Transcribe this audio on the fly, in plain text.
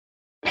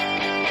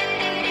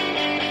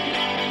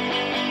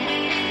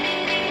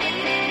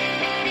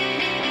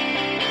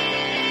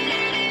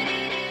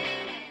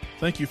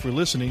Thank you for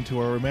listening to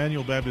our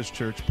Emmanuel Baptist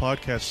Church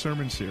podcast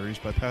sermon series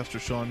by Pastor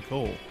Sean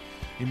Cole.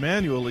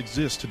 Emmanuel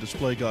exists to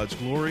display God's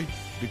glory,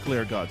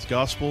 declare God's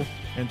gospel,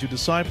 and to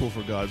disciple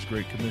for God's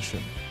Great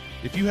Commission.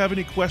 If you have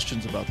any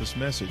questions about this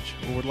message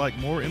or would like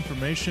more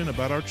information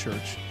about our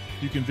church,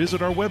 you can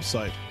visit our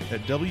website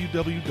at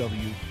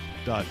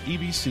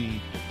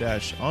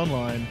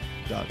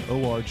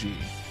www.ebc-online.org.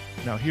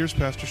 Now here's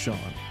Pastor Sean.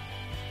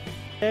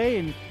 Hey,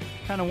 and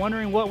kind of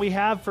wondering what we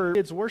have for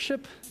kids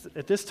worship.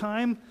 At this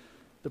time,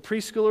 the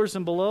preschoolers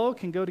and below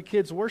can go to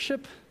kids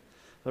worship.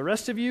 The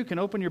rest of you can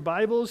open your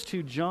Bibles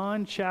to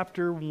John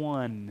chapter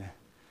 1.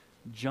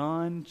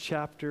 John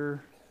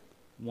chapter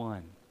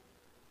 1.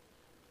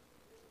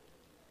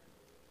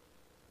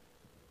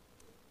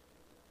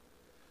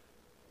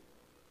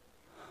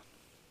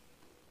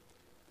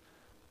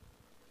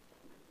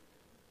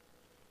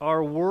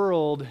 Our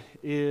world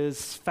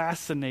is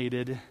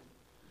fascinated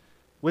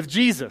with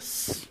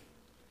Jesus.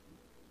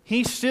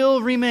 He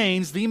still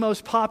remains the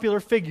most popular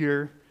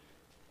figure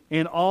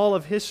in all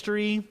of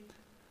history.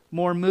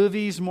 More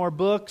movies, more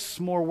books,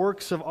 more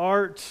works of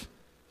art.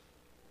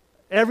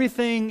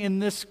 Everything in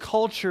this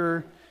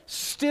culture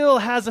still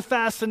has a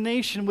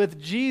fascination with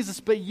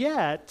Jesus, but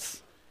yet,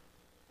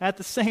 at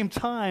the same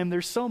time,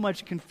 there's so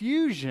much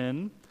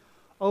confusion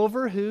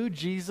over who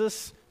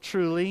Jesus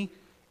truly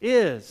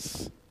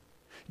is.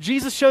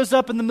 Jesus shows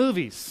up in the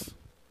movies.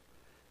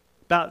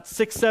 About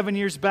 6-7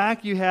 years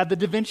back, you had the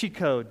Da Vinci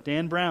Code,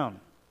 Dan Brown,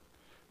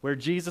 where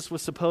Jesus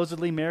was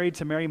supposedly married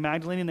to Mary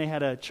Magdalene, and they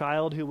had a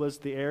child who was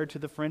the heir to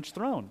the French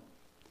throne.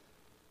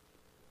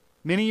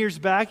 Many years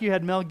back, you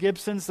had Mel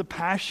Gibson's The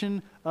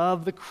Passion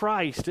of the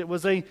Christ. It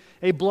was a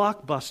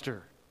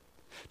blockbuster.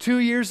 2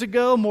 years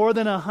ago, more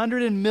than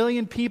 100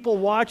 million people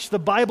watched the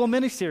Bible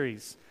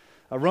miniseries.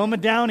 Roma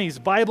Downey's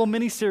Bible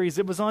miniseries.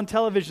 It was on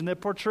television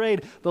that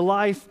portrayed the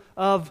life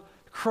of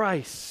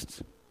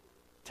Christ.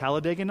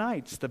 Talladega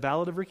Nights, The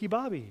Ballad of Ricky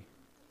Bobby.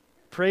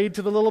 Prayed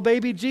to the little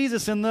baby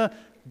Jesus in the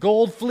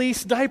gold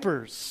fleece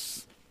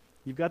diapers.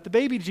 You've got the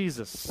baby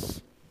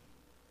Jesus.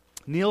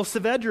 Neil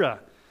Saavedra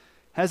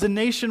has a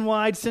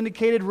nationwide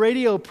syndicated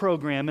radio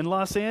program in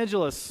Los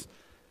Angeles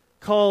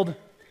called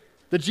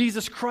The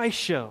Jesus Christ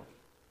Show.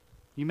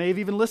 You may have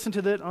even listened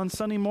to that on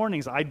Sunday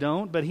mornings. I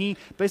don't, but he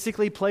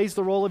basically plays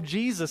the role of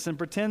Jesus and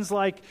pretends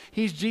like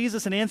he's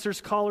Jesus and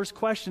answers callers'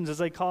 questions as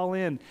they call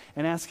in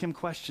and ask him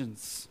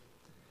questions.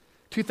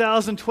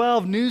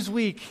 2012,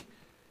 Newsweek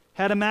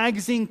had a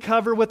magazine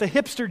cover with a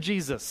hipster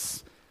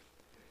Jesus.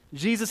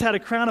 Jesus had a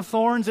crown of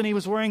thorns and he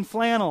was wearing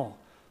flannel,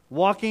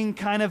 walking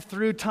kind of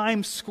through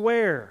Times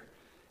Square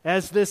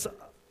as this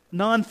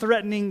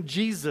non-threatening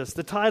Jesus.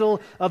 The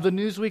title of the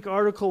Newsweek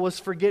article was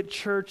 "Forget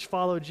Church,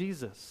 Follow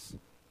Jesus."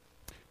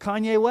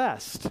 Kanye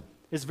West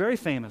is very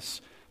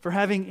famous for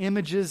having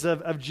images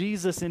of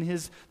Jesus in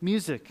his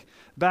music.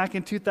 Back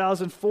in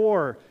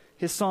 2004,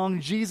 his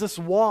song "Jesus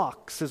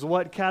Walks" is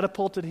what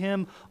catapulted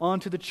him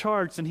onto the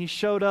charts, and he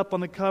showed up on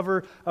the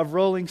cover of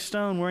Rolling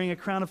Stone wearing a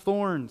crown of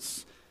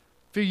thorns.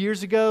 A few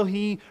years ago,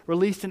 he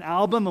released an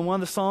album, and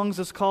one of the songs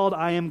is called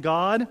 "I Am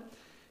God."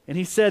 And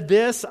he said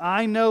this: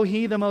 "I know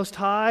He the Most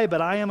High, but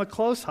I am a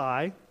close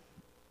high."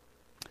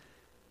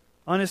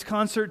 On his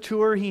concert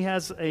tour, he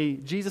has a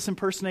Jesus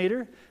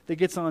impersonator that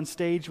gets on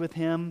stage with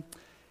him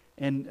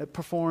and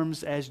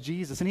performs as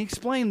Jesus. And he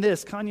explained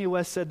this. Kanye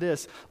West said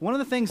this: "One of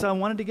the things I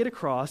wanted to get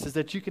across is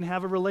that you can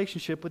have a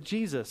relationship with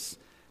Jesus,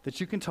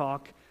 that you can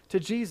talk to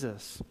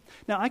Jesus."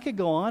 Now, I could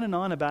go on and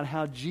on about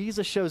how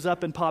Jesus shows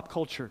up in pop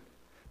culture.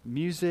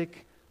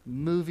 Music,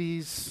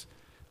 movies,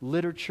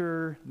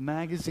 literature,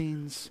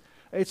 magazines.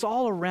 It's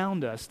all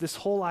around us, this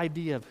whole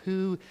idea of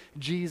who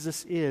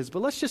Jesus is.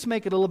 But let's just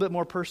make it a little bit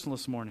more personal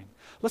this morning.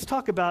 Let's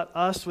talk about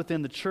us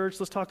within the church.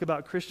 Let's talk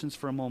about Christians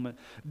for a moment.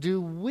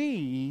 Do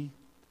we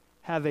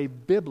have a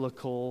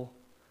biblical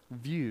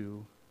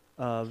view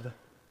of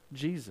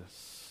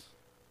Jesus?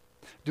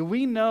 Do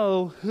we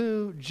know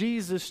who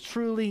Jesus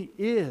truly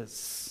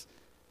is?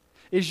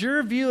 Is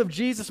your view of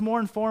Jesus more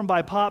informed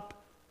by pop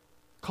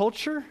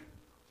culture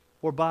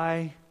or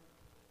by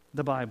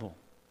the Bible?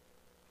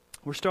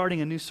 We're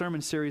starting a new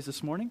sermon series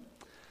this morning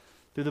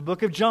through the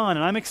book of John,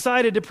 and I'm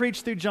excited to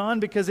preach through John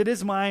because it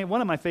is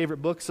one of my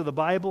favorite books of the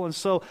Bible, and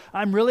so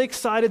I'm really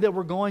excited that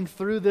we're going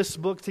through this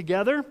book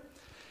together.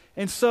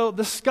 And so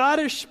the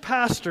Scottish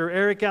pastor,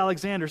 Eric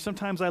Alexander,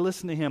 sometimes I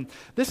listen to him.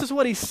 This is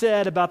what he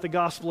said about the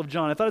Gospel of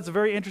John. I thought it's a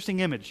very interesting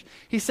image.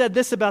 He said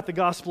this about the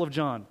Gospel of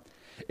John: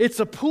 "It's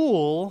a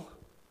pool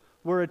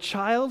where a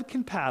child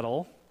can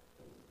paddle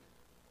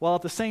while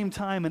at the same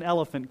time an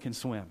elephant can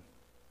swim."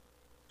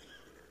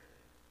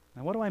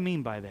 Now, what do I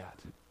mean by that?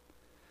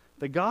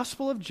 The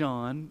Gospel of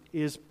John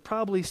is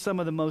probably some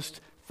of the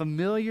most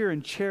familiar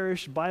and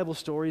cherished Bible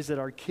stories that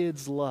our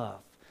kids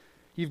love.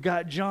 You've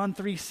got John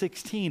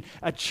 3:16.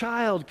 A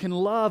child can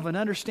love and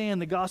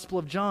understand the Gospel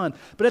of John,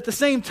 but at the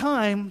same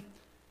time,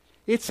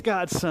 it's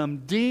got some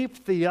deep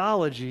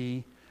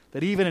theology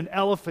that even an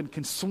elephant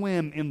can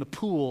swim in the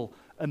pool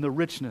and the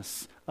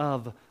richness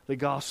of the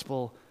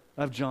Gospel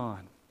of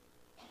John.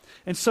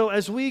 And so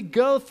as we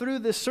go through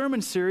this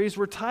sermon series,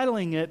 we're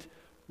titling it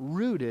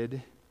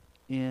Rooted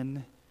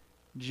in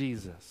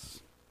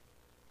Jesus.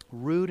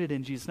 Rooted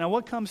in Jesus. Now,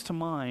 what comes to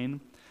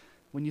mind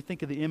when you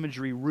think of the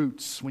imagery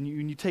roots? When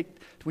you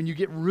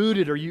get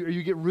rooted or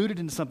you get rooted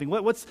into something,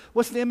 what's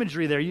the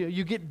imagery there?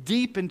 You get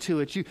deep into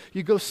it.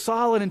 You go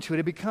solid into it.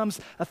 It becomes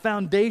a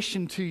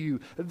foundation to you.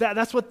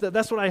 That's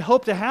what I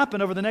hope to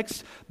happen over the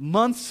next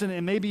months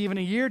and maybe even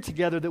a year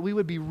together, that we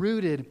would be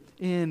rooted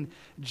in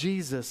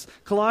Jesus.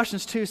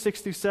 Colossians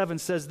 2:6-7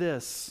 says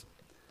this: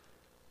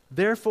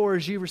 "Therefore,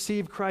 as you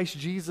receive Christ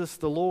Jesus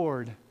the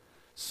Lord,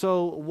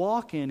 so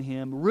walk in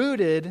him,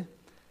 rooted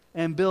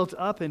and built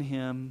up in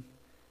him,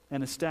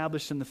 and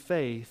established in the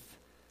faith,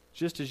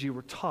 just as you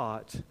were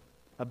taught,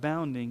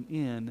 abounding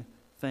in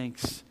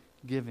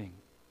thanksgiving."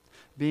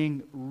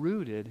 Being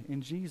rooted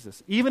in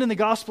Jesus. Even in the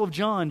Gospel of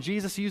John,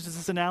 Jesus uses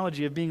this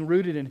analogy of being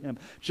rooted in him.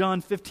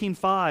 John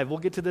 15:5, we'll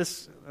get to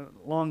this a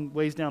long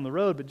ways down the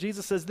road, but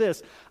Jesus says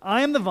this: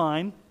 "I am the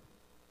vine,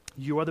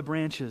 you are the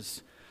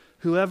branches.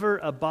 Whoever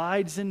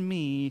abides in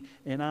me,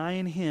 and I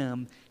in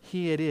him,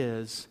 he it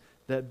is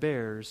that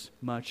bears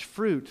much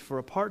fruit. For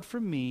apart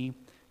from me,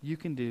 you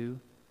can do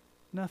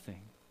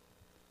nothing."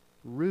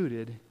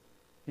 Rooted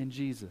in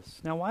Jesus.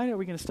 Now, why are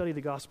we going to study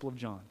the Gospel of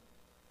John?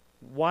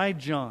 Why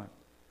John?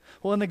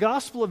 Well, in the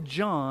Gospel of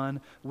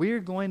John, we're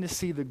going to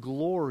see the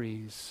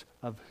glories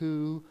of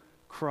who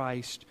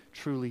Christ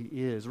truly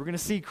is. We're going to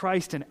see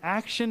Christ in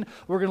action.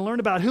 We're going to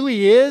learn about who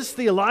he is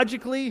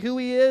theologically, who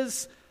he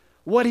is,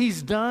 what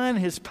he's done,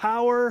 his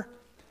power,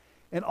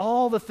 and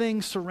all the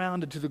things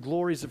surrounded to the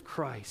glories of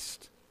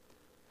Christ.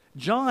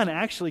 John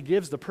actually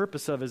gives the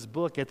purpose of his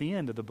book at the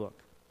end of the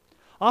book.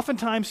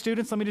 Oftentimes,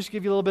 students, let me just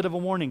give you a little bit of a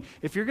warning.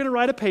 If you're going to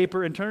write a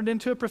paper and turn it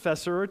into a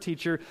professor or a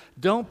teacher,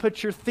 don't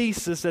put your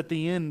thesis at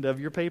the end of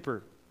your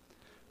paper.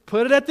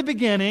 Put it at the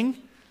beginning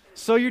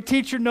so your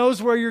teacher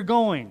knows where you're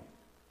going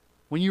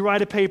when you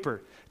write a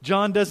paper.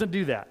 John doesn't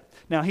do that.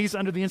 Now, he's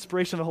under the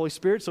inspiration of the Holy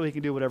Spirit, so he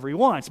can do whatever he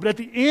wants. But at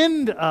the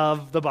end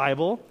of the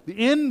Bible, the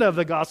end of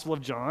the Gospel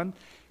of John,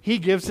 he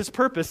gives his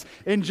purpose.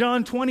 In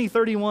John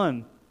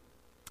 20:31,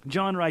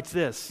 John writes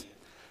this: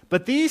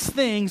 "But these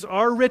things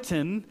are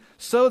written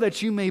so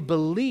that you may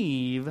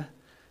believe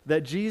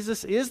that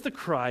Jesus is the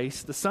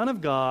Christ, the Son of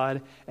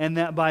God, and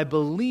that by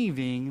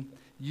believing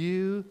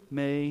you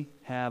may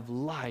have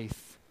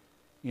life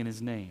in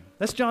his name."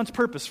 That's John's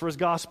purpose for his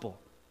gospel.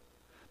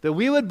 That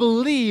we would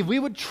believe, we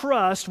would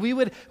trust, we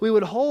would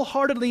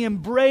wholeheartedly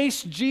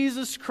embrace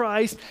Jesus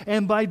Christ,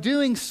 and by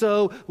doing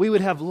so, we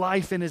would have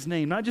life in his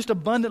name. Not just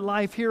abundant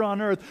life here on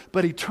earth,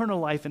 but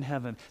eternal life in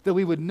heaven. That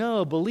we would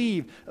know,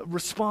 believe,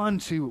 respond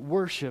to,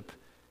 worship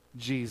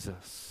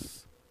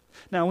Jesus.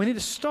 Now, we need to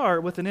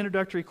start with an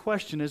introductory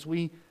question as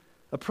we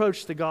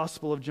approach the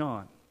Gospel of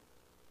John.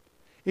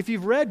 If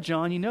you've read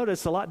John, you notice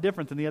it's a lot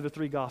different than the other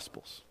three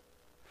Gospels.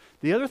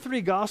 The other three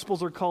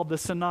Gospels are called the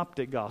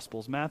Synoptic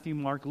Gospels. Matthew,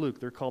 Mark,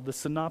 Luke. They're called the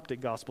Synoptic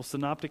Gospels.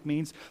 Synoptic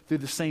means through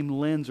the same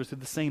lens or through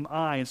the same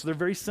eye. And so they're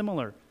very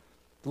similar.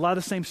 A lot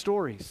of the same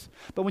stories.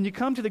 But when you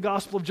come to the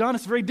Gospel of John,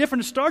 it's very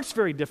different. It starts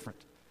very different.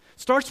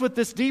 It starts with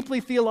this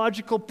deeply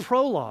theological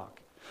prologue.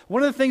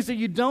 One of the things that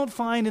you don't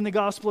find in the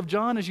Gospel of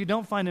John is you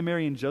don't find a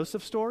Mary and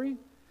Joseph story.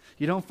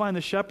 You don't find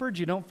the shepherds.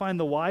 You don't find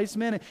the wise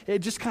men. It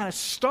just kind of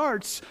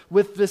starts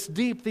with this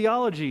deep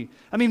theology.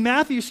 I mean,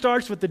 Matthew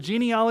starts with the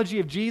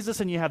genealogy of Jesus,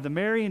 and you have the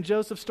Mary and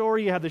Joseph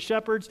story. You have the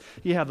shepherds.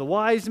 You have the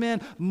wise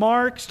men.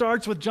 Mark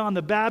starts with John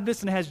the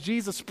Baptist and has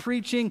Jesus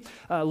preaching.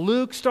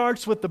 Luke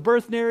starts with the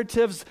birth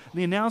narratives,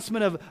 the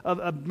announcement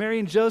of Mary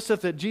and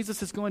Joseph that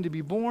Jesus is going to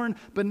be born,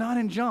 but not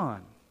in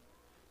John.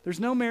 There's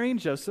no Mary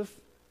and Joseph.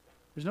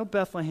 There's no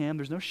Bethlehem.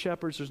 There's no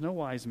shepherds. There's no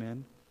wise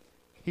men.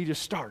 He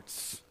just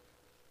starts.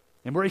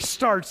 And where he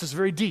starts is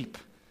very deep.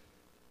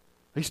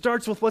 He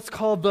starts with what's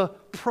called the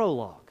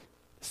prologue.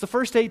 It's the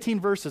first 18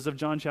 verses of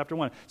John chapter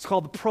 1. It's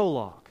called the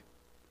prologue.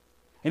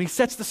 And he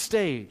sets the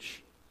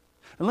stage.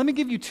 And let me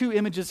give you two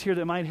images here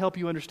that might help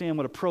you understand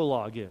what a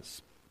prologue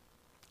is.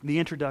 The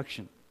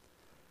introduction.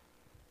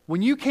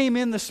 When you came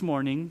in this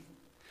morning,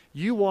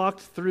 you walked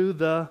through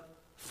the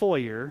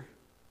foyer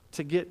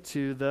to get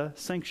to the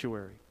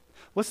sanctuary.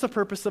 What's the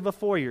purpose of a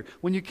foyer?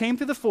 When you came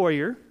through the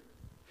foyer,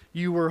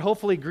 you were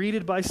hopefully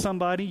greeted by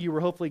somebody. You were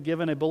hopefully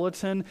given a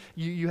bulletin.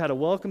 You had a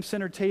welcome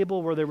center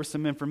table where there was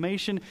some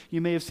information. You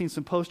may have seen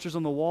some posters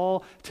on the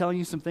wall telling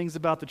you some things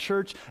about the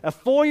church. A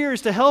foyer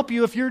is to help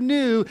you, if you're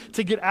new,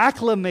 to get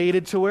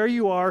acclimated to where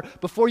you are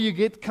before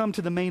you come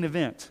to the main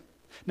event.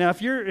 Now,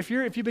 if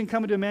you've been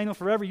coming to Emmanuel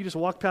forever, you just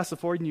walk past the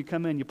foyer and you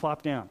come in and you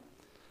plop down.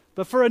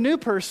 But for a new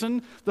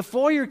person, the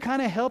foyer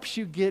kind of helps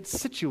you get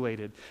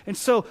situated. And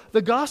so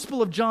the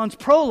Gospel of John's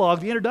prologue,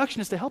 the introduction,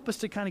 is to help us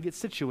to kind of get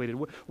situated.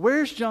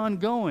 Where's John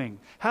going?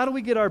 How do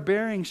we get our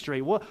bearings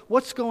straight?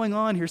 What's going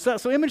on here?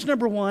 So image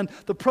number one,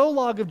 the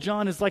prologue of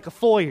John is like a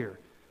foyer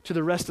to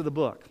the rest of the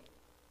book.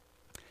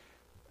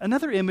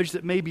 Another image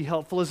that may be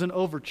helpful is an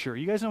overture.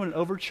 You guys know what an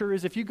overture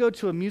is? If you go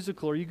to a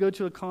musical or you go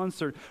to a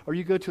concert or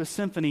you go to a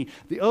symphony,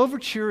 the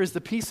overture is the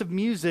piece of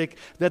music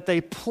that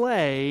they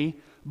play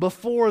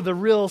before the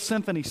real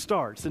symphony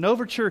starts. An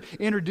overture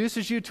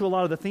introduces you to a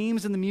lot of the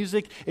themes in the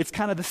music. It's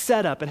kind of the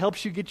setup. It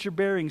helps you get your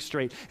bearings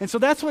straight. And so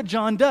that's what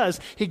John does.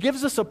 He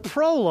gives us a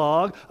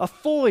prologue, a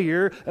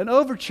foyer, an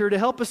overture to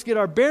help us get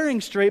our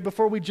bearings straight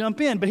before we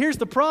jump in. But here's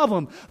the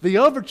problem. The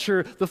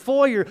overture, the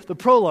foyer, the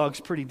prologue's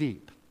pretty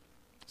deep.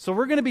 So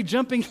we're going to be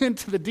jumping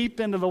into the deep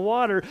end of the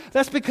water.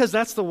 That's because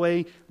that's the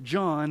way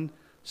John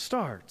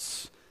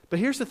starts. But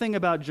here's the thing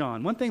about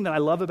John. One thing that I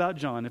love about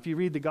John, if you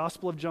read the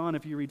Gospel of John,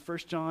 if you read 1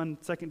 John,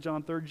 2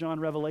 John, 3 John,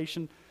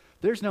 Revelation,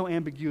 there's no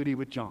ambiguity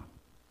with John.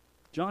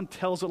 John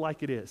tells it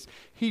like it is.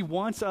 He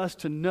wants us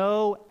to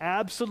know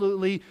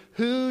absolutely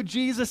who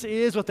Jesus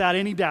is without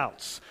any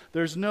doubts.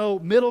 There's no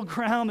middle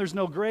ground. There's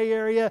no gray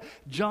area.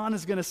 John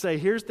is going to say,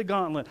 here's the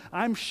gauntlet.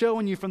 I'm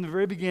showing you from the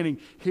very beginning.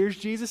 Here's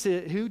Jesus,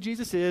 who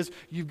Jesus is.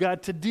 You've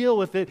got to deal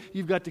with it.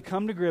 You've got to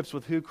come to grips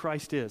with who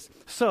Christ is.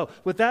 So,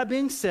 with that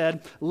being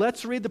said,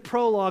 let's read the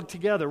prologue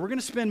together. We're going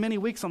to spend many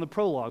weeks on the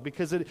prologue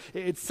because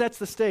it sets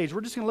the stage. We're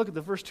just going to look at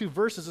the first 2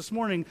 verses this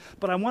morning,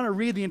 but I want to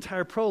read the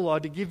entire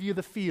prologue to give you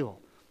the feel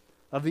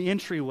of the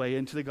entryway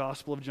into the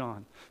Gospel of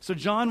John. So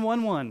John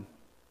 1:1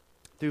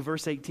 through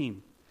verse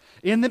 18.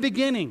 In the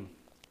beginning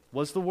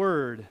was the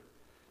Word,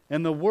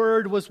 and the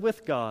Word was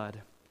with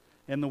God,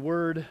 and the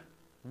Word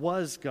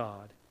was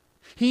God.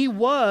 He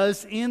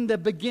was in the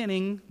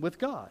beginning with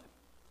God.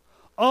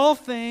 All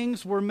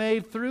things were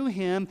made through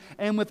Him,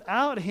 and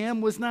without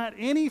Him was not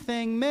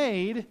anything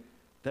made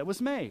that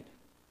was made.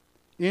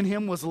 In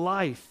Him was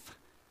life,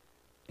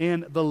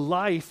 and the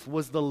life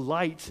was the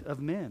light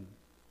of men.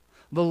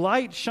 The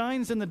light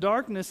shines in the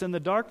darkness, and the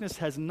darkness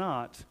has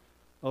not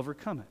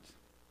overcome it.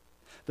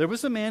 There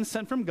was a man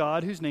sent from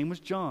God whose name was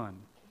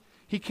John.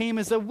 He came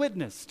as a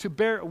witness to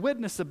bear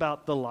witness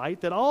about the light,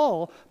 that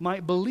all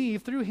might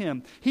believe through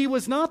him. He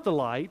was not the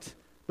light,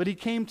 but he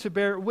came to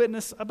bear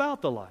witness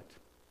about the light.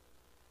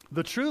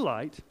 The true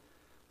light,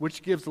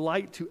 which gives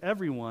light to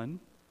everyone,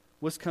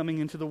 was coming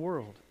into the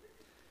world.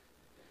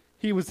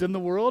 He was in the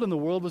world, and the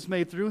world was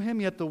made through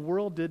him, yet the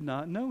world did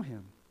not know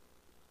him.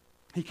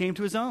 He came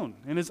to his own,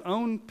 and his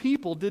own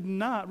people did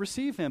not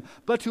receive him.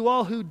 But to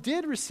all who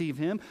did receive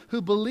him,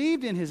 who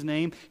believed in his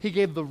name, he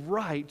gave the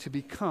right to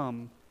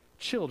become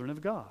children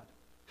of God,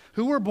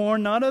 who were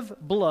born not of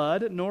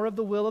blood, nor of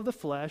the will of the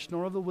flesh,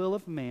 nor of the will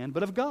of man,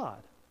 but of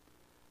God.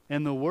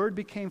 And the Word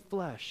became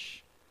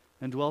flesh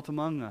and dwelt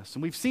among us.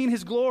 And we've seen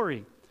his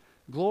glory.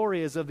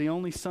 Glory as of the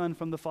only Son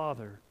from the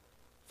Father,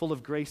 full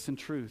of grace and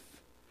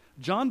truth.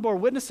 John bore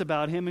witness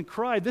about him and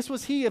cried, "This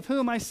was he of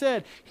whom I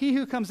said, 'He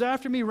who comes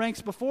after me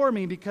ranks before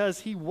me,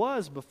 because he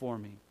was before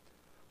me.'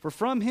 For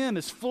from him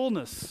is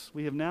fullness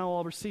we have now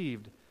all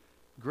received,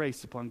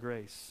 grace upon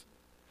grace.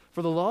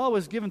 For the law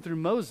was given through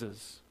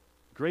Moses,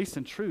 grace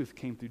and truth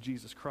came through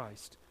Jesus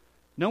Christ.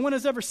 No one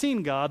has ever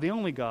seen God, the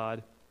only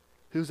God,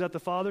 who's at the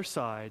Father's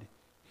side.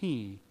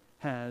 He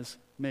has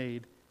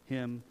made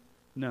him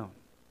known."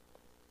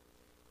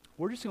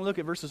 We're just going to look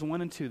at verses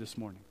 1 and 2 this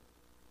morning.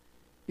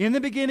 In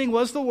the beginning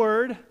was the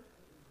Word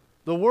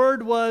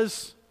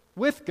was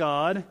with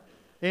God,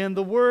 and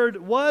the Word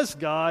was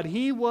God.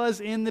 He was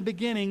in the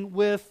beginning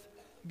with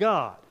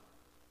God.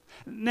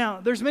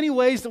 Now, there's many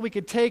ways that we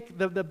could take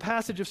the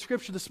passage of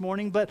Scripture this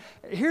morning, but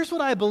here's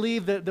what I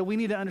believe that we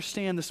need to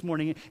understand this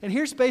morning. And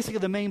here's basically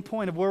the main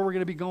point of where we're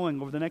going to be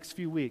going over the next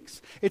few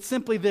weeks. It's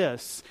simply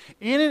this.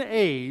 In an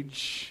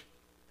age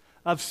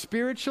of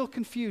spiritual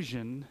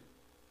confusion,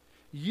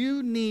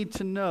 you need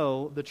to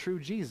know the true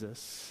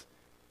Jesus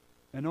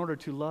in order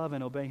to love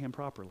and obey him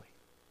properly.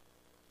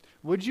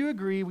 Would you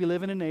agree we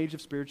live in an age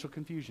of spiritual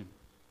confusion?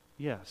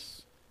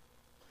 Yes.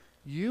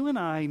 You and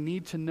I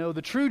need to know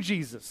the true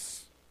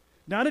Jesus.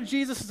 Not a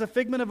Jesus as a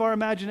figment of our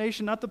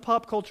imagination, not the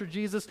pop culture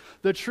Jesus,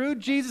 the true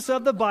Jesus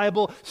of the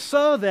Bible,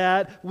 so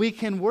that we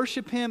can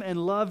worship him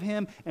and love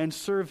him and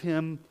serve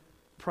him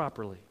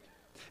properly.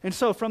 And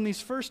so from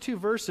these first 2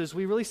 verses,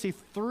 we really see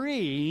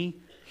 3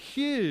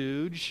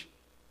 huge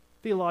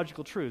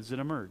theological truths that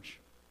emerge.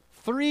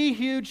 3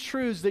 huge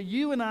truths that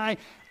you and I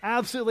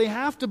absolutely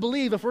have to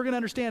believe if we're going to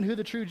understand who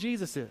the true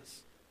Jesus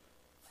is.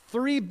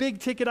 3 big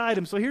ticket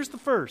items. So here's the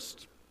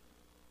first.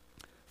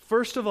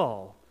 First of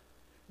all,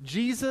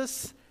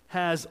 Jesus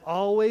has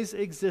always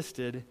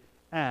existed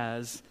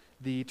as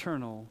the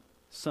eternal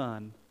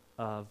Son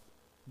of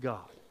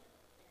God.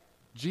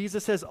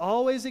 Jesus has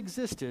always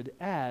existed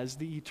as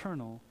the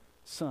eternal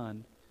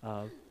Son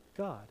of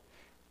God.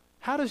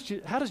 How does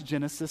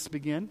Genesis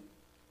begin?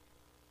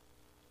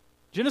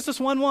 Genesis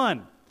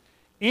 1:1.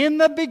 In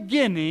the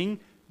beginning,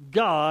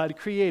 God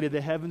created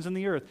the heavens and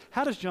the earth.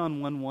 How does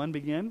John 1:1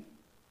 begin?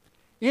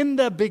 In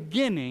the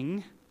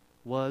beginning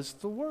was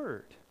the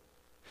Word.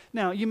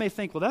 Now, you may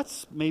think, well,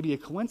 that's maybe a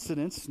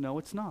coincidence. No,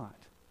 it's not.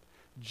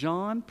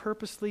 John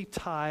purposely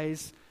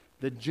ties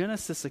the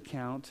Genesis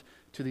account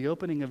to the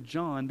opening of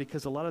John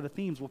because a lot of the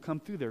themes will come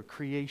through there.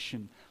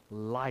 Creation,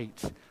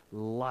 light,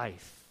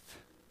 life.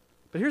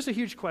 But here's a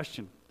huge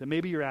question that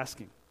maybe you're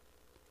asking.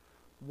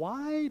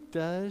 Why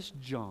does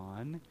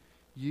John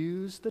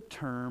use the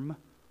term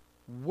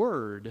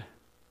Word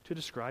to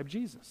describe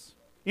Jesus?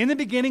 In the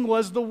beginning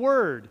was the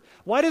Word.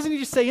 Why doesn't he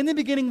just say, in the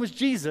beginning was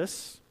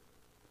Jesus,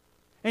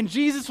 and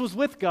Jesus was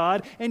with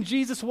God, and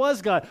Jesus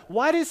was God?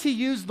 Why does he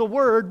use the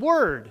word,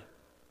 word?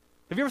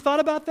 Have you ever thought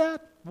about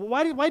that?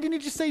 Why didn't he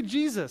just say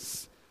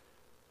Jesus?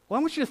 Well,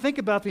 I want you to think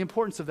about the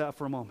importance of that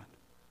for a moment.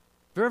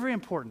 Very, very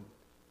important.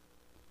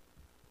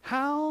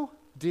 How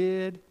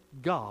did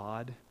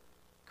God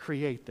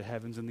create the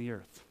heavens and the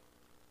earth?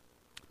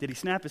 Did he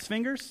snap his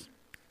fingers?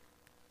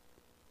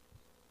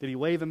 Did he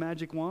wave a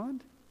magic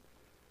wand?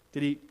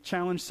 Did he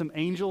challenge some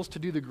angels to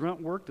do the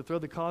grunt work to throw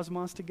the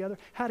cosmos together?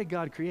 How did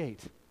God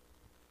create?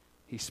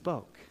 He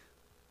spoke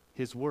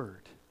his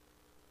word.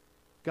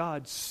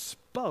 God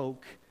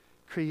spoke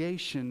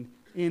creation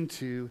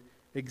into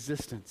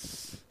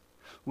existence.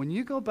 When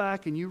you go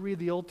back and you read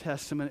the Old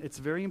Testament, it's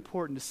very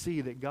important to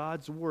see that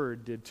God's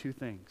word did two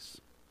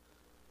things.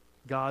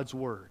 God's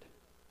word.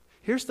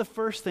 Here's the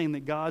first thing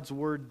that God's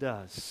word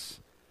does.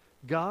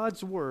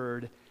 God's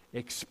word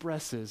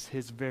expresses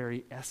his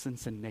very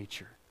essence and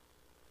nature.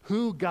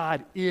 Who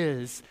God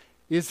is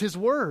his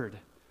word.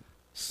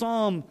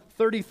 Psalm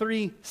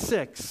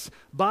 33:6.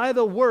 By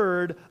the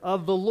word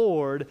of the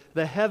Lord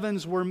the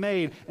heavens were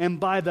made, and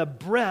by the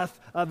breath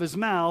of his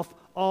mouth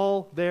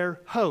all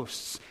their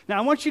hosts. Now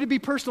I want you to be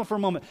personal for a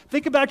moment.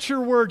 Think about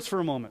your words for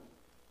a moment.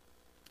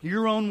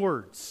 Your own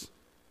words.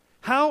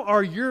 How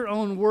are your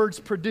own words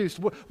produced?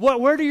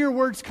 Where do your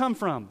words come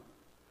from?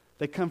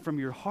 They come from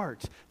your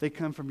heart. They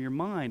come from your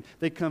mind.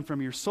 They come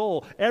from your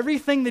soul.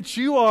 Everything that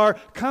you are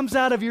comes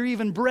out of your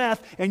even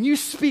breath, and you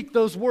speak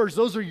those words.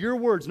 Those are your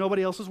words,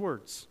 nobody else's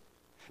words.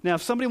 Now,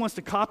 if somebody wants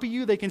to copy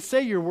you, they can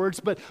say your words,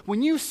 but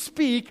when you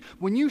speak,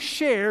 when you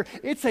share,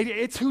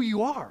 it's who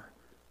you are.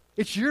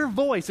 It's your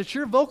voice, it's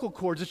your vocal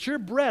cords, it's your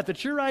breath,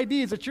 it's your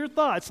ideas, it's your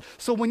thoughts.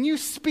 So when you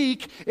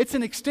speak, it's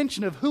an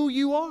extension of who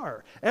you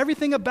are.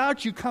 Everything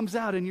about you comes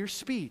out in your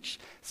speech.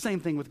 Same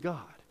thing with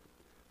God.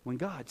 When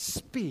God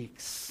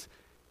speaks,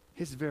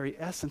 his very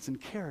essence and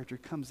character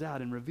comes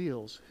out and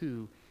reveals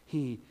who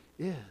he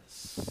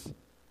is.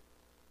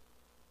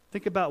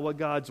 Think about what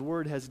God's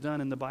word has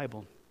done in the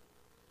Bible.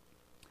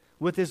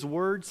 With his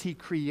words, he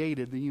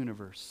created the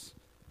universe.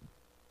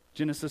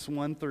 Genesis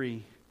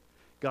 1:3,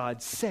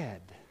 God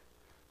said,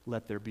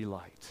 "Let there be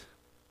light."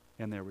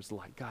 And there was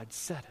light. God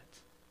said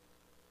it.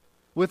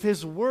 With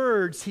his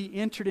words, he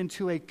entered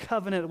into a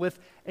covenant with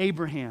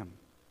Abraham.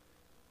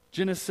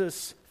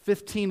 Genesis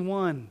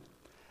 15:1.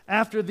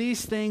 After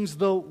these things,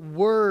 the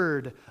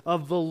word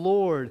of the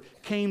Lord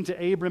came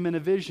to Abram in a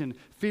vision.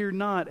 Fear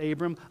not,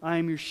 Abram, I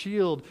am your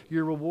shield.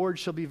 Your reward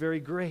shall be very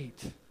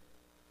great.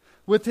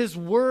 With his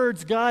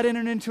words, God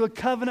entered into a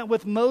covenant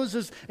with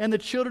Moses and the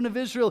children of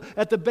Israel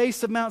at the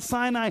base of Mount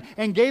Sinai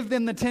and gave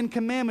them the 10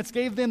 commandments,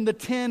 gave them the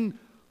 10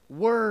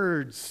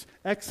 words.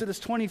 Exodus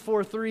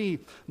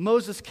 24:3.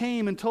 Moses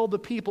came and told the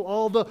people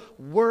all the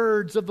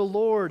words of the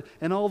Lord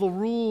and all the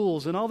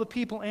rules. And all the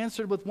people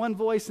answered with one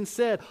voice and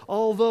said,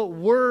 all the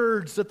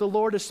words that the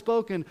Lord has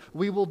spoken,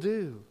 we will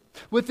do.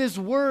 With his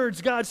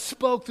words, God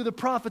spoke through the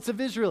prophets of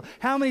Israel.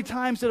 How many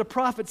times did a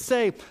prophet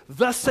say,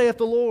 thus saith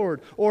the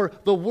Lord, or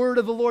the word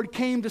of the Lord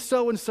came to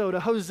so-and-so, to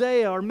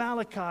Hosea or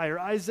Malachi or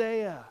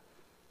Isaiah?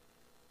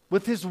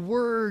 With his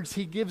words,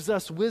 he gives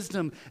us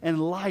wisdom and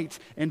light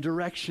and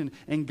direction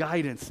and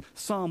guidance.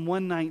 Psalm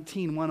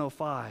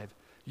 119:105.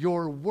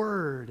 Your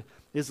word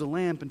is a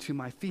lamp unto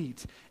my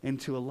feet and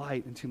to a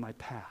light unto my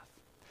path.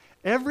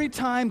 Every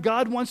time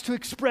God wants to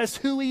express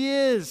who he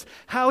is,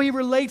 how he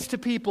relates to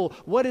people,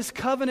 what his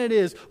covenant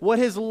is, what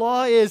his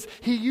law is,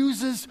 he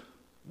uses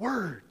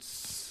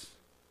words.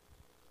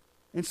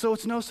 And so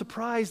it's no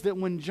surprise that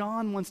when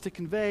John wants to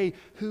convey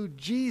who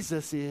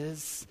Jesus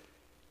is,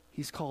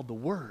 he's called the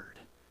Word.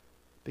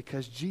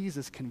 Because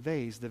Jesus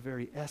conveys the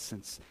very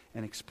essence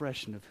and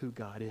expression of who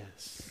God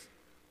is.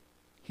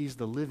 He's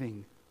the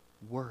living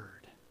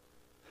Word.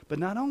 But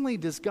not only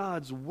does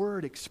God's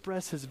Word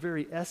express his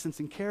very essence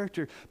and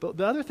character, but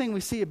the other thing we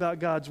see about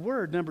God's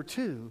Word, number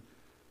 2,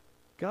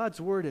 God's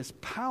Word is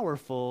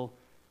powerful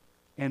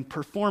and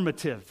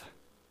performative.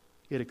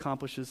 It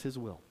accomplishes his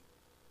will.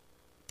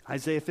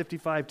 Isaiah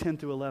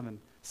 55:10-11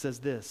 says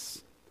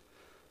this,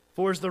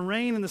 for as the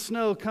rain and the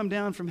snow come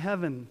down from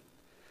heaven,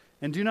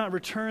 and do not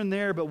return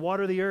there, but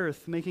water the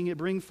earth, making it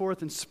bring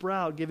forth and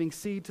sprout, giving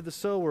seed to the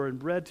sower and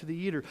bread to the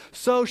eater,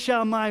 so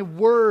shall my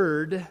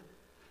word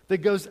that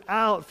goes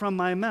out from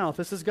my mouth.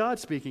 This is God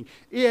speaking.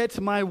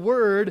 My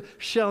word,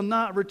 shall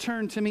not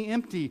return to me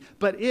empty,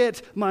 but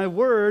my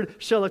word,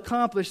 shall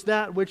accomplish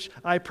that which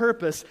I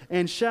purpose,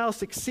 and shall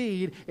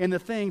succeed in the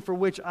thing for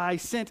which I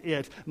sent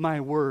it,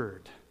 my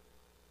word.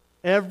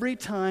 Every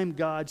time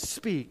God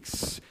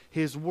speaks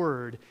his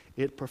word,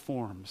 it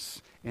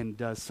performs and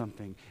does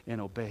something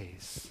and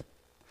obeys.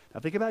 Now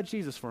think about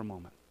Jesus for a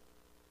moment.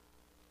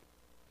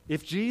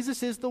 If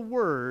Jesus is the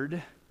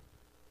Word,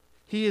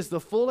 he is the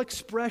full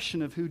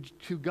expression of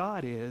who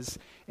God is,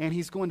 and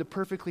he's going to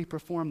perfectly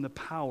perform the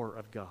power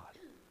of God.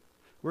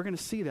 We're going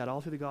to see that all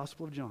through the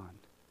Gospel of John.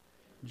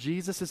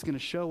 Jesus is going to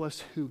show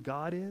us who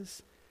God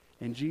is,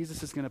 and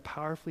Jesus is going to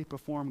powerfully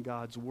perform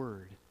God's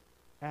Word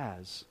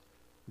as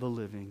the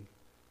living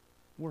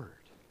Word.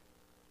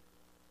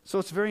 So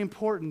it's very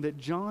important that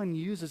John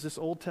uses this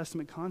Old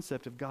Testament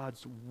concept of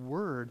God's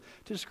Word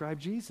to describe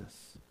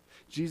Jesus.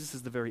 Jesus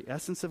is the very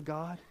essence of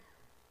God,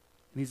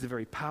 and He's the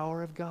very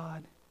power of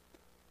God,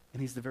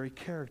 and He's the very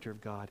character of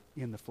God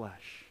in the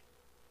flesh.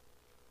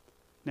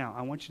 Now,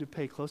 I want you to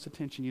pay close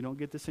attention. You don't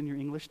get this in your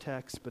English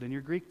text, but in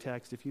your Greek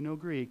text, if you know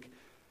Greek,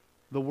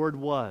 the word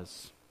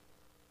was.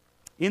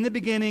 In the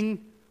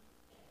beginning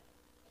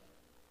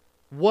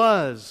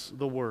was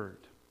the Word,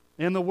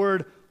 and the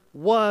Word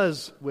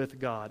was with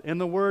God,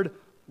 and the Word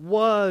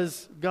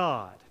was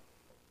God.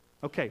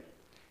 Okay,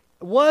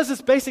 was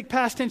is basic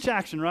past tense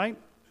action, right?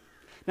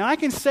 Now I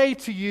can say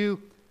to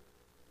you,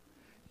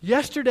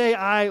 yesterday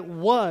I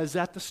was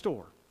at the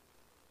store.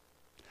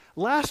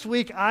 Last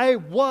week I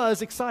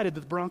was excited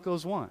that the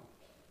Broncos won.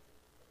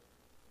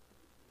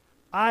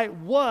 I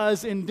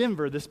was in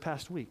Denver this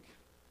past week.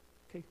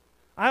 Okay,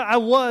 I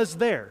was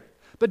there.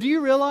 But do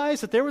you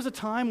realize that there was a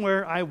time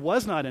where I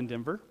was not in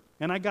Denver,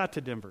 and I got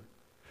to Denver?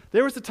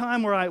 There was a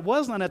time where I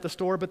was not at the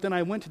store, but then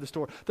I went to the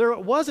store. There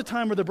was a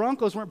time where the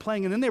Broncos weren't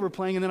playing, and then they were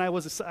playing, and then I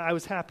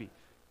was happy.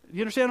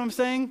 You understand what I'm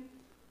saying?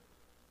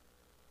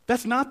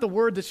 That's not the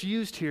word that's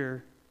used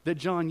here that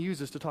John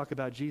uses to talk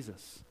about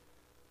Jesus.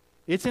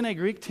 It's in a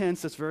Greek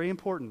tense that's very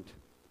important.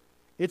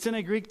 It's in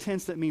a Greek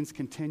tense that means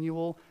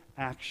continual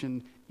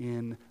action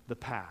in the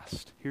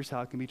past. Here's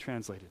how it can be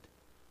translated.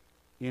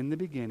 In the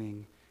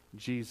beginning,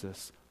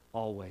 Jesus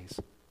always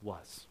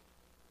was.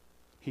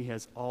 He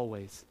has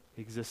always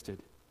existed.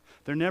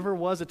 There never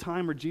was a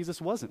time where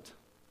Jesus wasn't.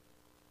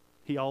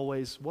 He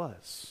always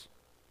was.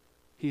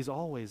 He's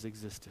always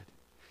existed.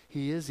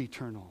 He is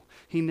eternal.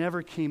 He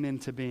never came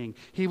into being.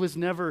 He was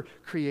never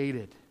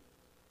created.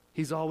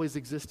 He's always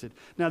existed.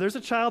 Now, there's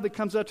a child that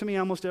comes up to me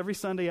almost every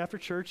Sunday after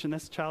church, and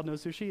this child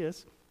knows who she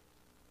is.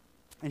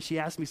 And she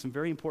asks me some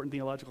very important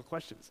theological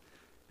questions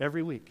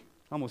every week,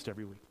 almost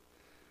every week.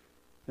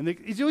 And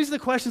it's always the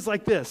questions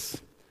like this: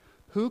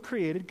 who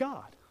created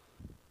God?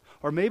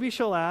 Or maybe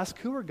she'll ask,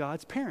 who are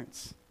God's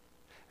parents?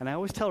 And I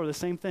always tell her the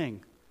same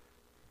thing.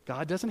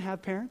 God doesn't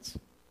have parents.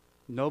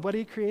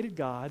 Nobody created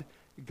God.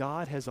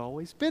 God has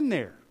always been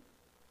there.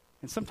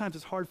 And sometimes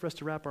it's hard for us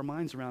to wrap our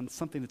minds around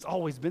something that's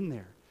always been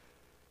there.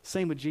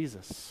 Same with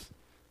Jesus.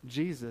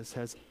 Jesus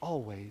has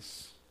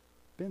always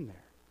been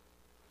there.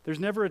 There's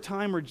never a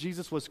time where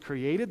Jesus was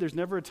created. There's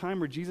never a time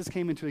where Jesus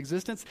came into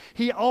existence.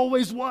 He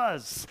always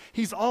was.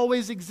 He's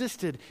always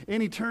existed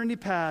in eternity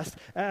past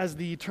as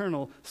the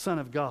eternal Son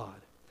of God.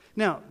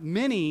 Now,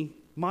 many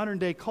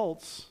modern-day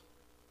cults,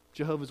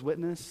 Jehovah's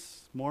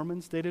Witnesses,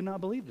 Mormons, they did not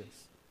believe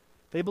this.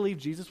 They believe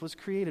Jesus was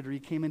created or He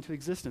came into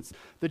existence.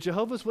 The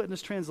Jehovah's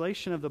Witness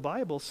translation of the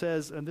Bible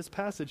says in this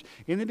passage,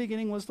 in the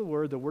beginning was the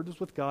Word was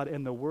with God,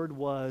 and the Word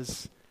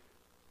was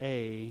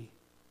a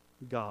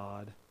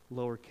God,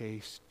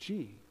 lowercase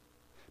g.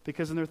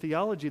 Because in their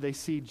theology, they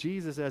see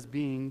Jesus as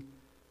being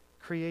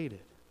created.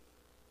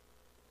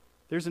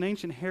 There's an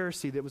ancient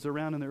heresy that was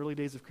around in the early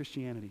days of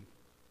Christianity.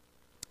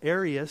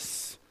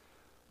 Arius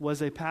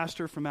was a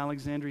pastor from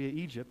Alexandria,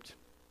 Egypt.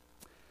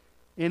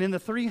 And in the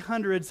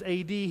 300s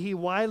AD, he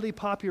widely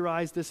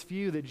popularized this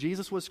view that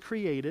Jesus was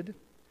created,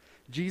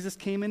 Jesus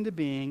came into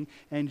being,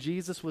 and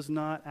Jesus was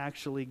not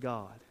actually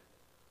God.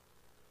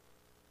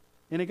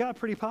 And it got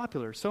pretty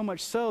popular, so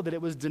much so that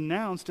it was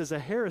denounced as a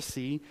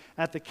heresy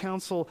at the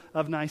Council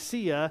of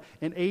Nicaea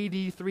in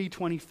AD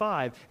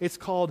 325. It's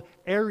called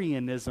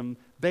Arianism,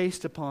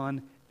 based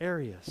upon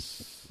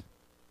Arius.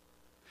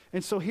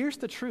 And so here's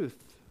the truth.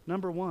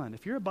 Number one,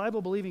 if you're a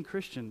Bible-believing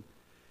Christian,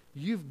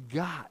 you've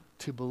got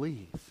to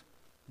believe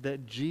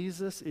that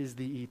Jesus is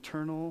the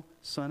eternal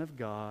Son of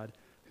God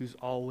who's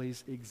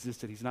always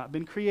existed. He's not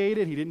been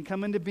created. He didn't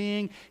come into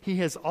being. He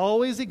has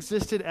always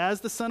existed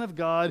as the Son of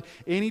God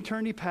in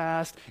eternity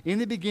past. In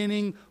the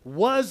beginning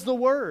was the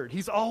Word.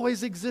 He's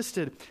always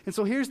existed. And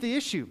so here's the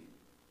issue.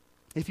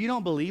 If you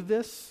don't believe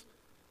this,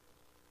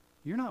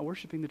 you're not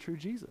worshiping the true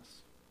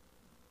Jesus.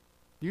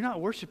 You're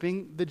not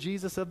worshiping the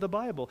Jesus of the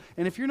Bible.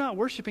 And if you're not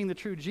worshiping the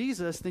true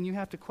Jesus, then you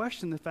have to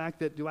question the fact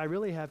that, do I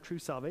really have true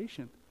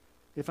salvation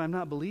if I'm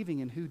not believing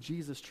in who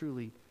Jesus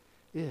truly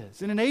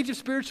is? In an age of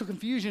spiritual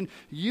confusion,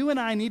 you and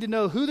I need to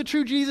know who the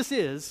true Jesus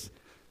is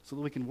so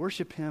that we can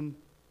worship Him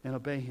and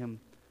obey Him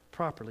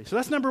properly. So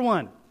that's number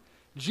one.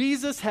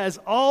 Jesus has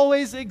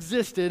always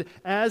existed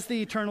as the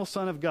eternal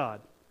Son of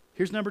God.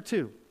 Here's number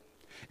two.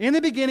 In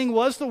the beginning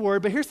was the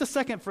Word, but here's the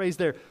second phrase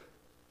there.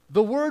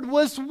 The Word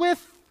was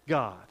with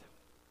God.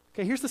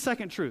 Okay, here's the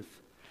second truth.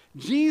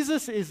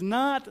 Jesus is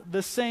not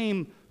the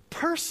same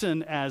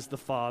person as the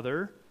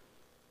Father,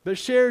 but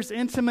shares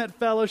intimate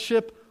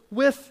fellowship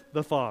with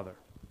the Father.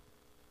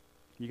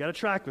 You got to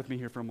track with me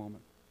here for a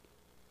moment.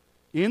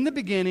 In the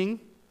beginning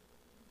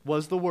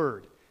was the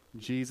Word.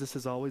 Jesus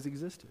has always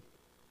existed.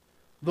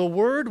 The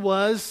Word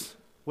was,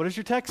 what does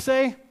your text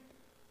say?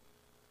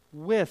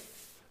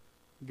 With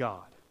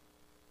God.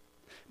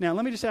 Now,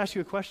 let me just ask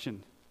you a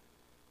question.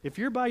 If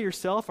you're by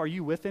yourself, are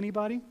you with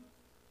anybody?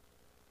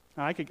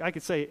 I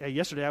could say, hey,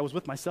 yesterday I was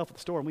with myself at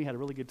the store and we had a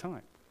really good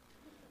time.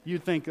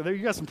 You'd think, you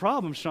got some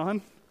problems,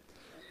 Sean.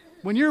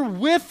 When you're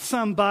with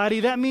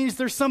somebody, that means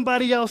there's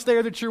somebody else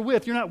there that you're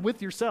with. You're not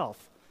with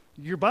yourself.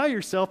 You're by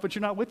yourself, but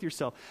you're not with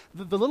yourself.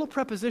 The little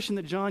preposition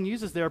that John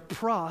uses there,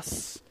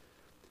 pros,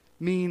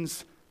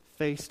 means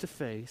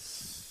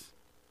face-to-face,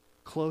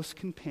 close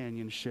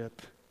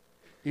companionship,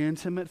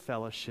 intimate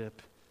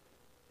fellowship.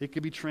 It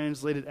could be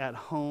translated at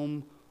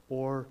home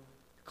or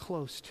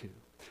close to.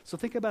 So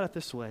think about it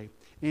this way.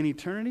 In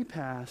eternity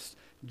past,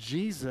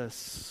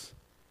 Jesus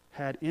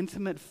had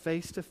intimate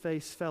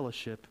face-to-face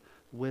fellowship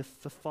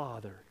with the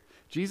Father.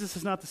 Jesus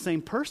is not the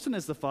same person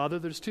as the Father.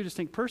 There's two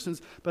distinct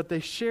persons, but they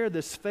share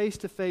this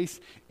face-to-face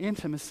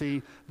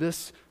intimacy,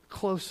 this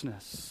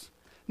closeness.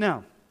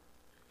 Now,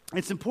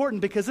 it's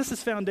important because this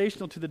is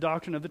foundational to the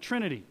doctrine of the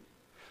Trinity.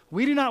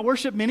 We do not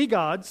worship many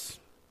gods,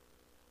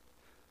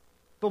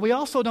 but we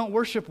also don't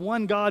worship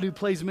one God who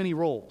plays many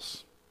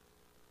roles.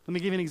 Let me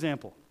give you an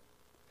example.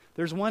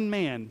 There's one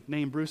man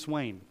named Bruce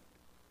Wayne,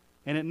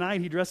 and at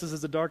night he dresses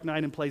as the Dark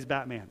Knight and plays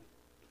Batman.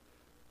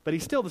 But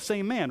he's still the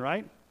same man,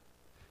 right?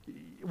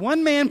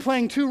 One man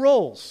playing two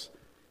roles.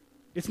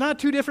 It's not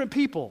two different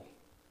people.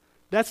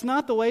 That's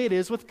not the way it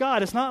is with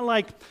God. It's not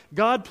like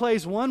God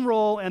plays one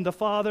role and the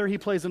Father, he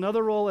plays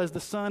another role as the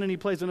Son, and he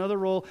plays another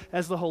role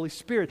as the Holy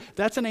Spirit.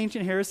 That's an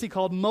ancient heresy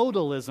called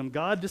modalism.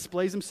 God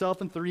displays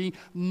himself in three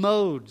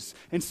modes.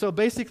 And so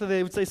basically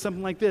they would say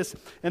something like this.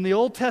 In the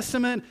Old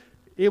Testament,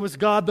 it was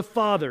God the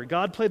Father.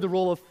 God played the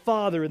role of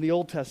Father in the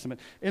Old Testament.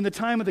 In the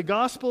time of the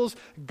Gospels,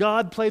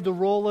 God played the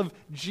role of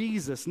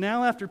Jesus.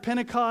 Now after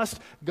Pentecost,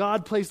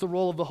 God plays the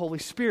role of the Holy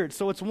Spirit.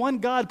 So it's one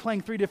God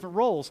playing three different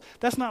roles.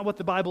 That's not what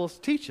the Bible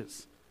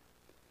teaches.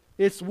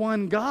 It's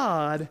one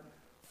God,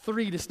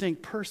 three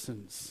distinct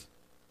persons.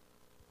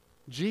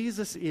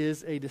 Jesus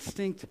is a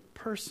distinct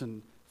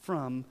person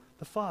from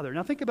the Father.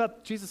 Now think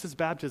about Jesus'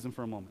 baptism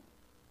for a moment.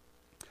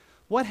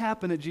 What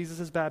happened at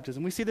Jesus'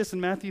 baptism? We see this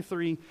in Matthew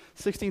 3,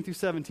 16 through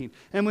 17.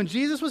 And when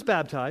Jesus was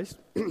baptized,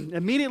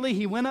 immediately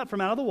he went up from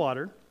out of the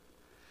water,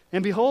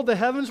 and behold, the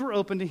heavens were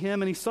opened to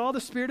him, and he saw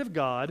the Spirit of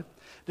God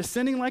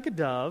descending like a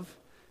dove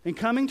and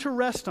coming to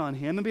rest on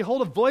him. And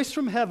behold, a voice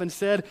from heaven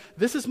said,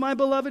 "This is my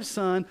beloved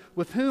Son,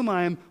 with whom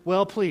I am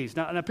well pleased."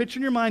 Now picture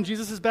in your mind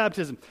Jesus'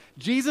 baptism.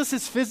 Jesus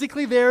is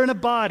physically there in a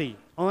body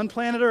on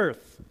planet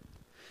Earth.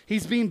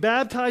 He's being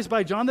baptized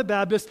by John the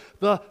Baptist.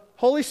 The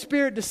Holy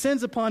Spirit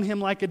descends upon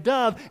him like a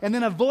dove, and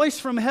then a voice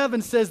from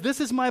heaven says,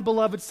 "This is my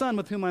beloved Son,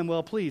 with whom I'm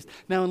well pleased."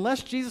 Now,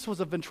 unless Jesus was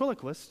a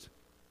ventriloquist,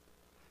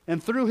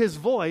 and through his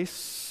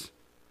voice,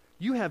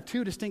 you have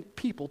two distinct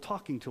people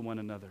talking to one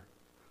another.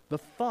 The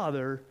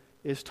Father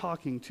is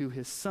talking to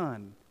his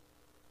Son.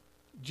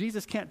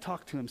 Jesus can't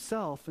talk to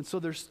himself, and so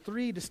there's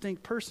three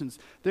distinct persons.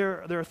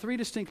 There are three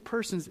distinct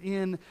persons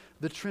in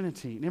the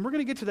Trinity. And we're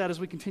going to get to that as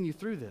we continue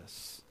through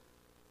this.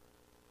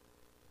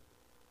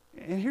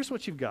 And here's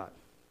what you've got.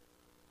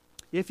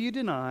 If you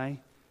deny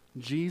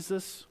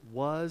Jesus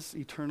was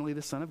eternally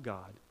the Son of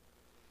God,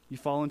 you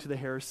fall into the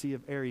heresy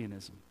of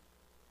Arianism.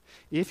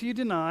 If you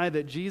deny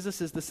that Jesus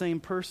is the same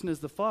person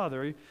as the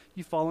Father,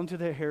 you fall into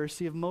the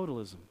heresy of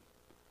modalism.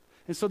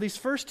 And so these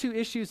first two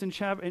issues in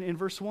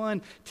verse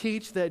 1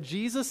 teach that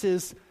Jesus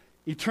is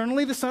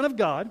eternally the Son of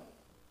God,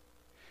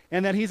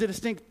 and that he's a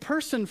distinct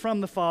person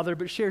from the Father,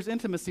 but shares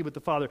intimacy with the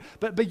Father.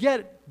 But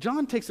yet,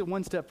 John takes it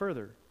one step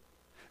further.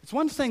 It's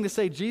one thing to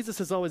say Jesus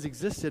has always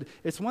existed.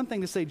 It's one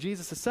thing to say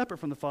Jesus is separate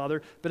from the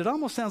Father, but it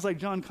almost sounds like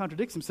John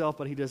contradicts himself,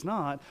 but he does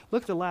not.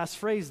 Look at the last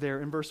phrase there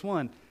in verse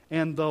 1.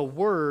 And the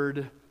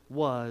Word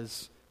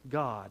was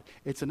God.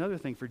 It's another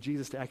thing for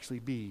Jesus to actually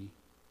be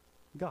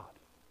God.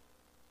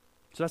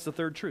 So that's the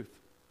third truth.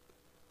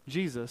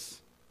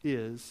 Jesus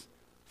is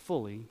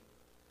fully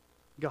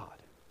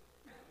God.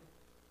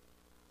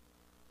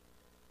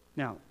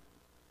 Now,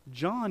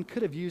 John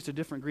could have used a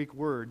different Greek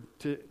word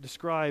to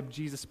describe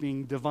Jesus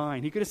being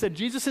divine. He could have said,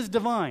 Jesus is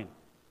divine.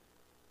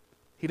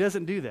 He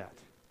doesn't do that.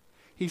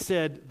 He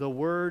said, the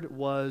Word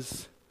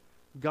was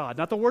God.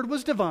 Not the Word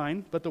was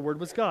divine, but the Word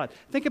was God.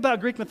 Think about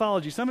Greek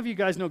mythology. Some of you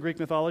guys know Greek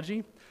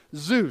mythology.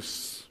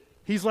 Zeus.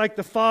 He's like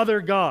the father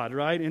god,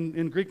 right,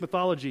 in Greek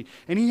mythology.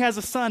 And he has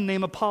a son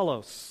named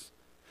Apollos.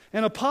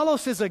 And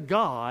Apollos is a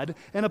god,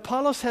 and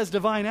Apollos has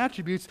divine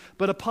attributes,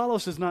 but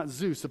Apollos is not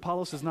Zeus.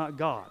 Apollos is not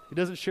God. He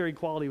doesn't share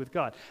equality with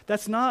God.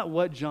 That's not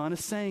what John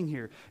is saying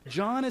here.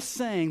 John is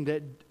saying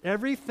that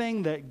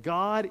everything that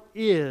God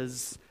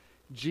is,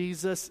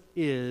 Jesus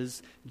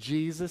is.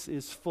 Jesus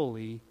is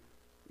fully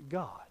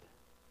God.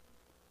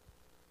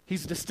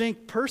 He's a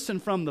distinct person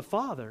from the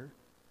Father,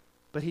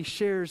 but he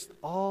shares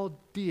all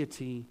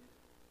deity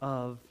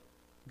of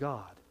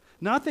God.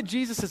 Not that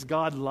Jesus is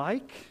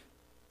God-like,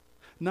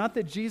 not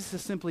that Jesus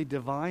is simply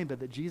divine, but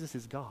that Jesus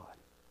is God.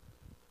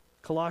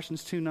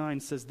 Colossians 2:9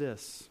 says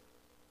this,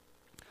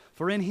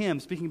 "For in him,"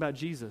 speaking about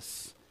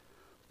Jesus,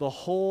 "the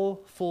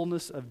whole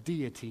fullness of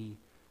deity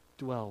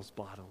dwells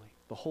bodily."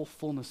 The whole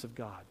fullness of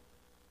God.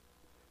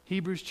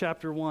 Hebrews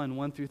chapter 1,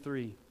 1 through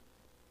 3.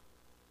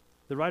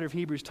 The writer of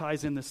Hebrews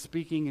ties in the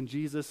speaking and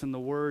Jesus and the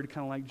Word,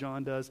 kind of like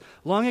John does.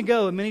 Long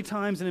ago, and many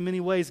times and in many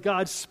ways,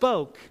 God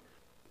spoke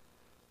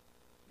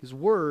His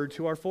Word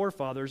to our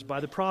forefathers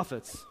by the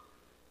prophets.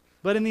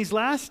 But in these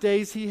last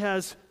days, he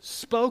has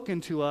spoken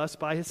to us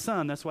by his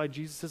Son. That's why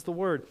Jesus is the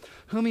Word,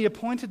 whom he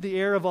appointed the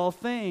heir of all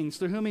things,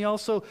 through whom he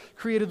also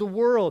created the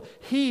world.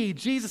 He,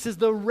 Jesus, is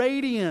the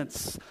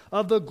radiance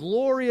of the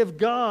glory of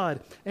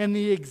God and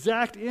the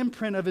exact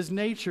imprint of his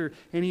nature,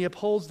 and he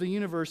upholds the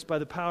universe by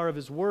the power of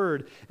his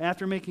word.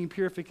 After making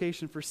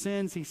purification for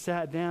sins, he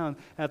sat down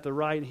at the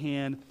right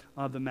hand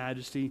of the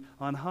Majesty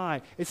on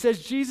high. It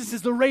says Jesus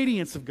is the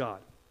radiance of God.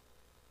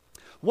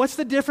 What's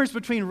the difference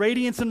between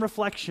radiance and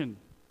reflection?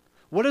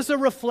 What does a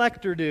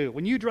reflector do?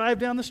 When you drive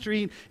down the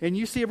street and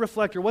you see a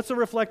reflector, what's a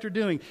reflector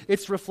doing?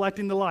 It's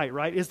reflecting the light,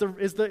 right? Is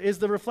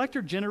the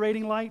reflector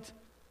generating light?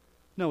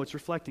 No, it's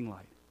reflecting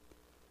light.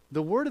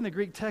 The word in the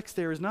Greek text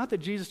there is not that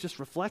Jesus just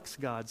reflects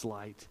God's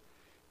light.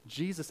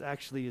 Jesus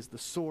actually is the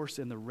source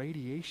and the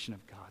radiation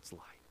of God's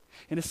light.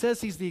 And it says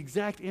he's the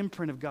exact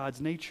imprint of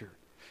God's nature.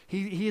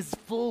 He is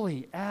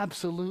fully,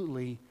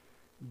 absolutely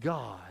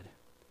God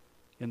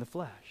in the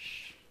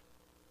flesh.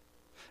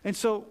 And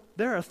so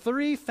there are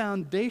three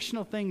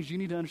foundational things you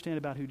need to understand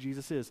about who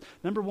Jesus is.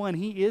 Number one,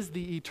 he is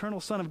the eternal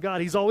Son of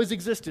God. He's always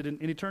existed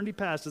in eternity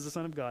past as the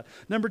Son of God.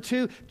 Number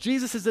two,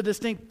 Jesus is a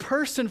distinct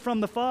person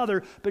from the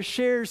Father, but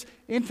shares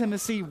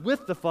intimacy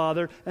with the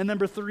Father. And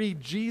number three,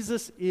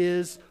 Jesus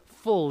is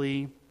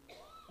fully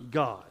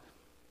God.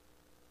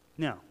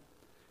 Now,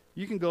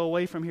 you can go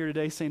away from here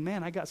today saying,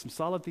 man, I got some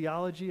solid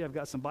theology. I've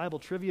got some Bible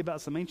trivia about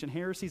some ancient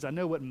heresies. I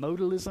know what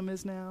modalism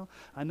is now.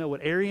 I know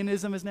what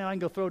Arianism is now. I can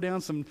go throw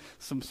down some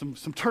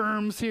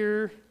terms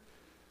here.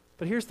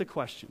 But here's the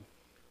question.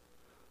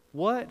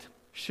 What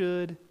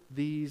should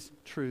these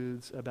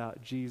truths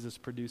about Jesus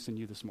produce in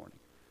you this morning?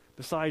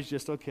 Besides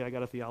just, okay, I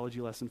got a theology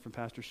lesson from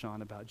Pastor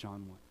Sean about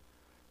John 1.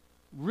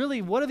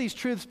 Really, what are these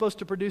truths supposed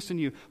to produce in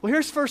you? Well,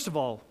 here's first of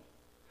all,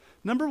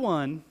 number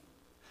one,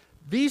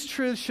 these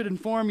truths should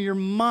inform your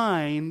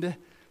mind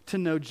to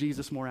know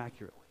Jesus more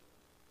accurately.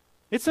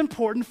 It's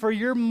important for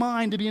your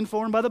mind to be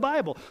informed by the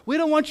Bible. We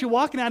don't want you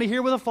walking out of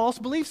here with a false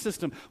belief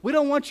system. We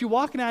don't want you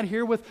walking out of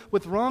here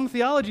with wrong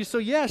theology. So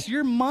yes,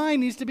 your mind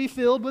needs to be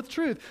filled with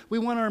truth. We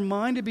want our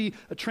mind to be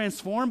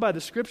transformed by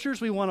the Scriptures.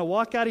 We want to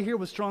walk out of here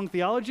with strong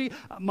theology.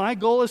 My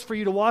goal is for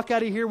you to walk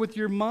out of here with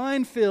your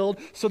mind filled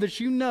so that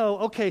you know,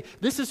 okay,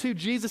 this is who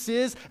Jesus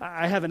is.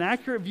 I have an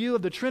accurate view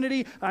of the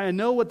Trinity. I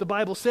know what the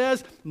Bible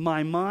says.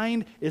 My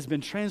mind has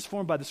been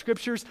transformed by the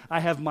Scriptures. I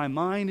have my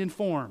mind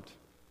informed.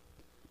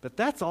 But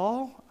that's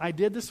all I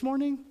did this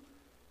morning?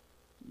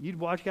 You'd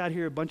walk out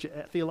here a bunch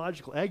of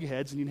theological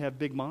eggheads and you'd have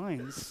big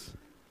minds.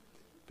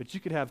 But you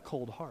could have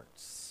cold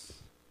hearts.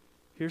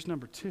 Here's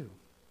number two.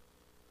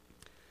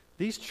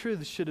 These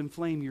truths should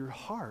inflame your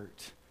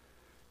heart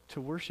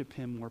to worship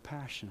him more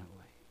passionately.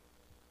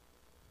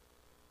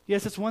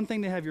 Yes, it's one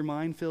thing to have your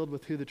mind filled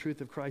with who the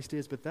truth of Christ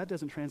is, but that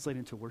doesn't translate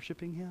into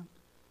worshiping him.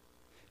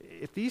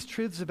 If these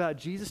truths about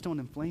Jesus don't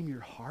inflame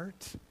your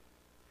heart,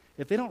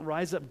 if they don't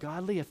rise up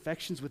godly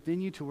affections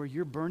within you to where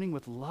you're burning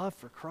with love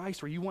for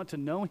Christ, where you want to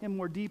know him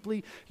more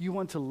deeply, you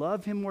want to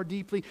love him more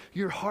deeply,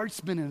 your heart's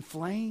been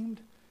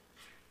inflamed,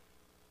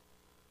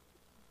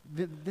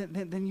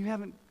 then you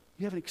haven't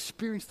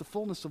experienced the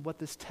fullness of what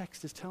this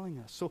text is telling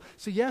us.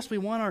 So yes, we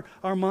want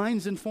our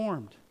minds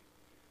informed,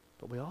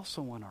 but we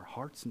also want our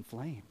hearts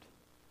inflamed.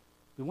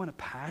 We want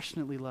to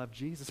passionately love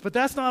Jesus. But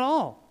that's not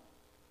all.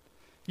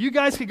 You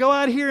guys could go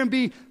out here and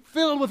be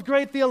filled with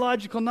great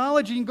theological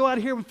knowledge. You can go out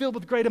here and filled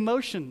with great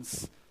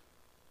emotions.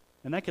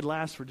 And that could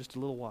last for just a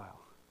little while.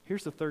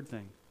 Here's the third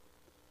thing.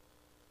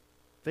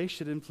 They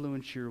should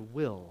influence your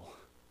will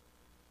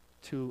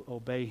to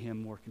obey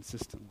him more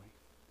consistently.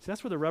 See,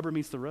 that's where the rubber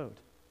meets the road.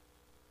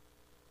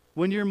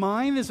 When your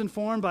mind is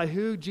informed by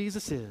who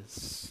Jesus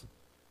is,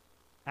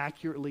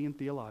 accurately and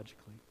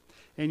theologically,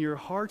 and your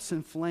heart's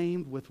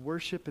inflamed with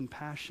worship and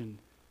passion,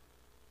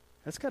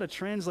 that's got to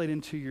translate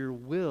into your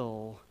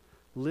will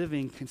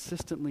living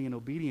consistently in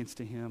obedience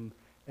to him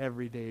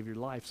every day of your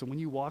life. So when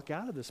you walk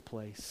out of this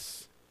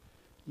place,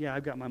 yeah,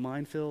 I've got my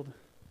mind filled,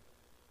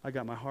 I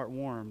got my heart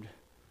warmed,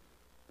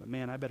 but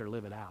man, I better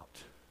live it out.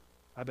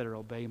 I better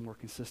obey more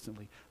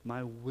consistently.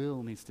 My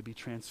will needs to be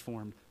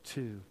transformed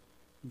to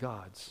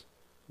God's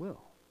will.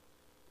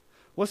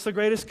 What's the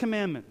greatest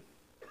commandment?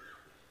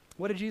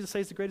 What did Jesus say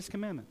is the greatest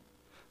commandment?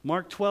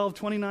 Mark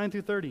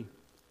 12:29-30.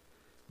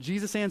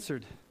 Jesus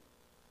answered,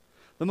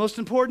 the most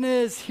important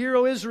is, hear,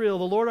 O Israel,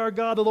 the Lord our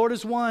God, the Lord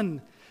is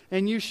one.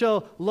 And you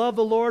shall love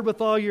the Lord with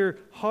all your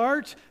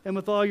heart, and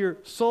with all your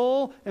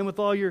soul, and with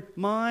all your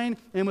mind,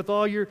 and with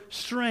all your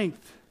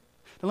strength.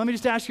 Now let me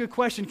just ask you a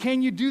question.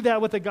 Can you do that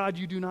with a God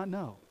you do not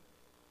know?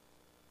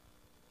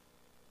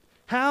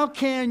 How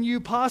can you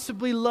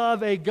possibly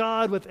love a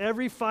God with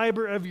every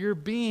fiber of your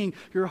being,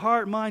 your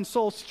heart, mind,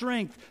 soul,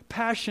 strength,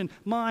 passion,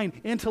 mind,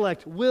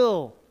 intellect,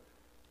 will,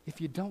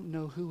 if you don't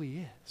know who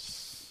he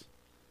is?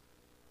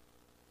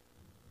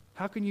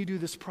 How can you do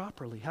this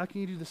properly? How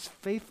can you do this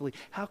faithfully?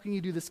 How can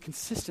you do this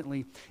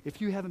consistently if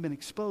you haven't been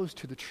exposed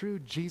to the true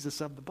Jesus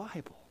of the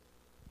Bible?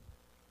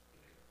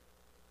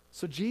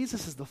 So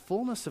Jesus is the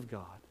fullness of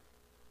God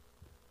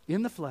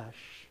in the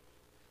flesh.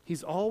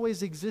 He's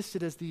always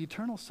existed as the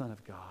eternal Son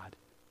of God.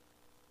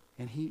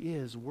 and he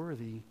is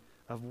worthy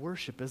of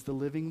worship as the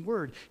living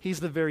Word.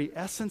 He's the very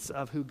essence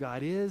of who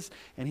God is,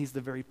 and he's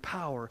the very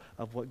power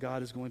of what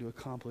God is going to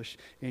accomplish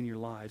in your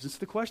lives. And so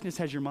the question is,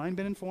 has your mind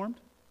been informed?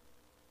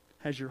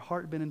 Has your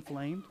heart been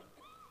inflamed?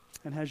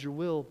 And has your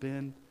will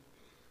been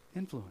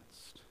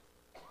influenced?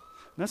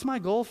 And that's my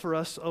goal for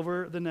us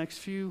over the next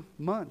few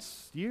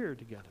months, year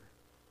together,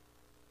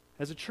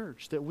 as a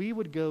church, that we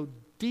would go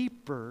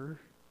deeper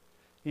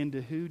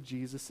into who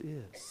Jesus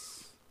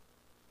is.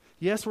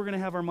 Yes, we're going to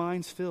have our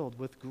minds filled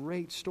with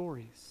great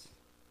stories.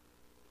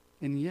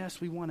 And yes,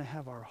 we want to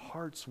have our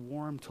hearts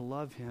warm to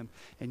love him.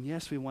 And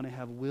yes, we want to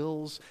have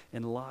wills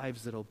and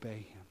lives that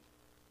obey him.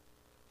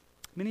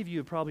 Many of you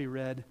have probably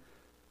read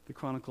the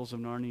Chronicles of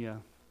Narnia,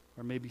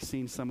 or maybe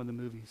seen some of the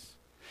movies.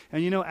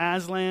 And you know,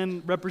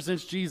 Aslan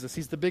represents Jesus.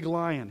 He's the big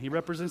lion. He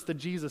represents the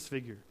Jesus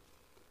figure.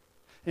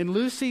 And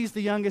Lucy's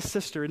the youngest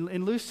sister.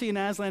 And Lucy and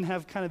Aslan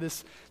have kind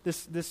of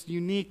this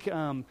unique,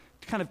 kind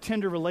of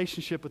tender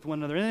relationship with one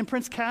another. And in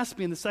Prince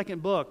Caspian, the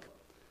second book,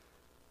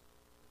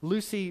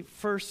 Lucy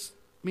first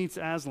meets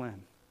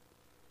Aslan.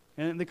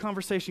 And the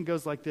conversation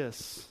goes like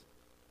this.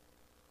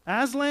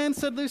 Aslan,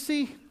 said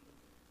Lucy,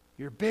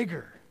 you're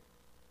bigger.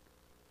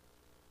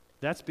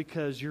 That's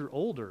because you're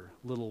older,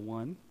 little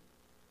one,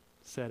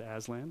 said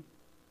Aslan.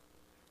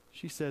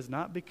 She says,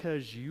 not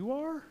because you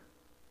are?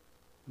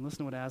 And listen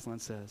to what Aslan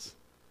says.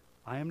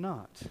 I am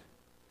not.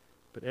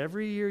 But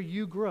every year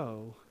you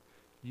grow,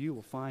 you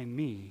will find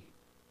me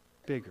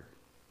bigger.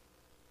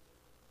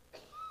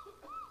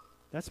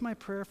 That's my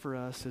prayer for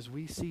us as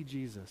we see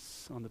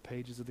Jesus on the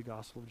pages of the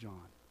Gospel of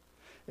John.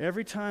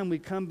 Every time we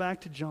come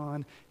back to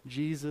John,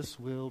 Jesus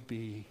will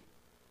be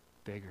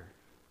bigger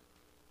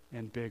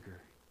and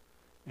bigger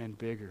and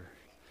bigger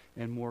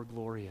and more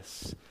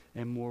glorious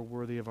and more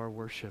worthy of our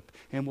worship.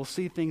 And we'll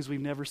see things we've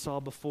never saw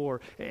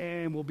before,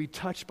 and we'll be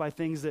touched by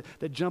things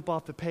that jump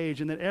off the page.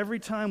 And that every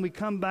time we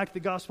come back to the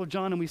Gospel of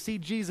John and we see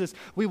Jesus,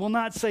 we will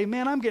not say,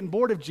 man, I'm getting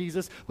bored of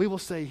Jesus. We will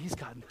say, he's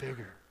gotten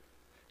bigger,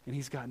 and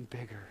he's gotten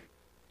bigger,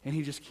 and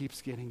he just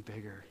keeps getting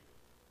bigger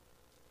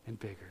and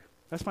bigger.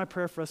 That's my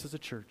prayer for us as a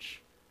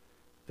church,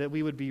 that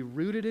we would be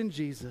rooted in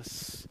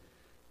Jesus,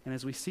 and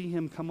as we see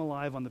him come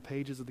alive on the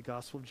pages of the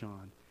Gospel of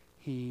John,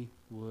 he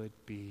would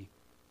be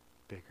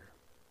bigger.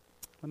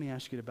 Let me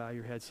ask you to bow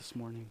your heads this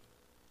morning.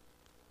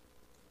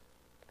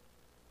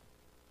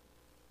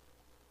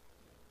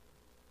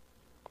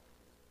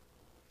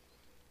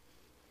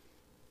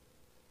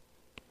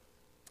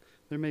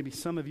 There may be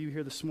some of you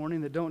here this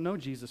morning that don't know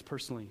Jesus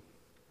personally.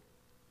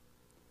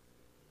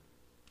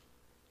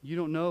 You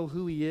don't know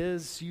who he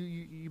is.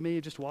 You may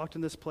have just walked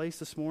in this place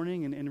this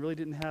morning and really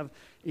didn't have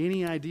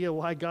any idea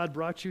why God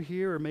brought you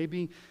here, or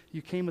maybe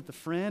you came with a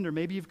friend, or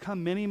maybe you've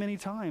come many, many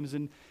times,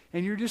 and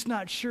you're just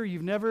not sure.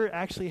 You've never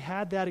actually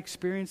had that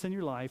experience in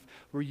your life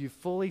where you've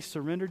fully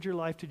surrendered your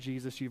life to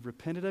Jesus. You've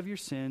repented of your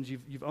sins.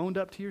 You've owned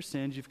up to your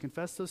sins. You've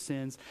confessed those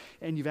sins,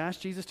 and you've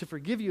asked Jesus to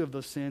forgive you of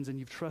those sins, and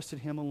you've trusted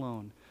him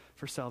alone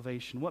for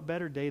salvation. What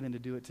better day than to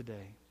do it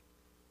today?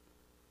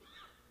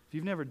 If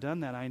you've never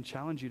done that, I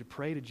challenge you to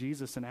pray to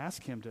Jesus and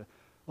ask him to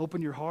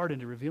open your heart and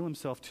to reveal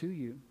himself to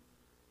you.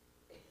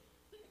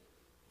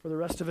 For the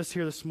rest of us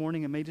here this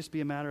morning, it may just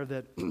be a matter of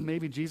that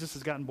maybe Jesus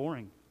has gotten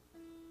boring.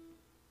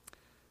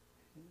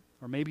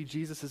 Or maybe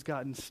Jesus has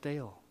gotten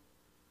stale.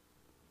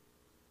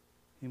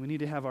 And we need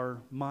to have our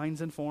minds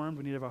informed,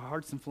 we need to have our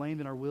hearts inflamed,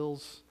 and our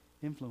wills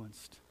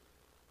influenced.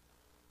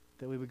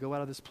 That we would go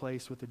out of this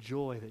place with the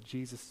joy that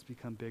Jesus has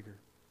become bigger.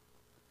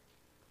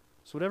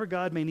 So whatever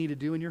God may need to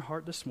do in your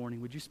heart this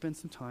morning, would you spend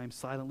some time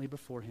silently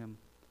before him,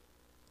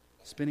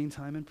 spending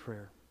time in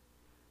prayer,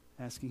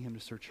 asking him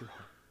to search your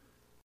heart.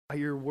 By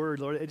your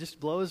word, Lord, it just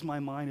blows my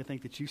mind to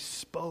think that you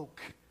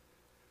spoke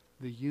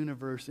the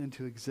universe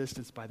into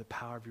existence by the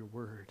power of your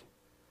word.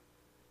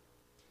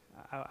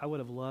 I would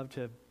have loved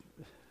to,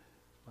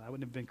 I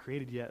wouldn't have been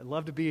created yet. I'd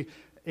love to be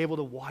able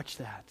to watch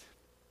that.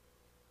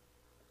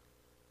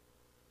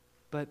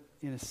 But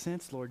in a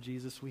sense, Lord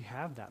Jesus, we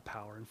have that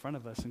power in front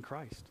of us in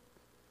Christ.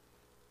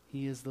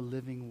 He is the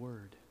living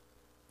word,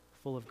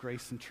 full of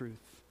grace and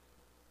truth.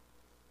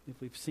 If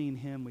we've seen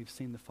him, we've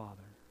seen the Father.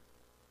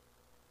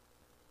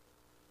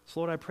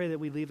 So Lord, I pray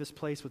that we leave this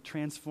place with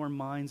transformed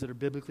minds that are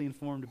biblically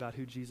informed about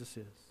who Jesus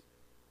is.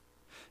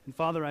 And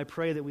Father, I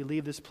pray that we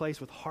leave this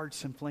place with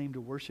hearts inflamed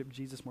to worship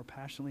Jesus more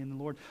passionately, and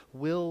Lord,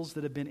 wills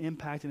that have been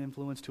impacted and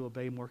influenced to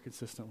obey more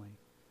consistently.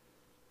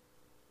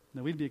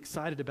 Now we'd be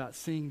excited about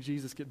seeing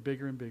Jesus get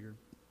bigger and bigger.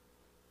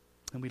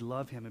 And we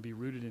love him and be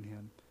rooted in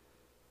him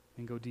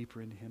and go deeper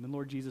into him. And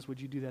Lord Jesus,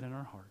 would you do that in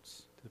our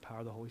hearts to the power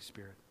of the Holy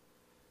Spirit?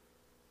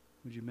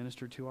 Would you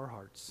minister to our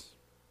hearts?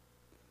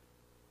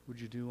 Would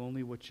you do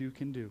only what you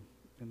can do,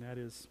 and that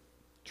is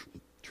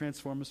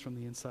transform us from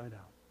the inside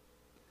out.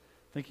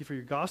 Thank you for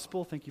your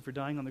gospel. Thank you for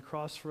dying on the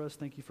cross for us.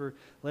 Thank you for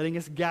letting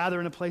us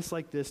gather in a place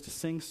like this to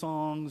sing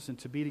songs and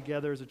to be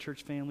together as a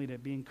church family, to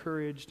be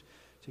encouraged,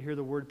 to hear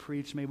the word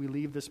preached. May we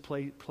leave this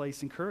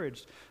place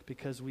encouraged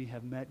because we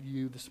have met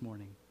you this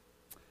morning.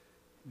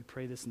 We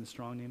pray this in the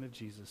strong name of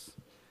Jesus.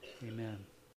 Amen.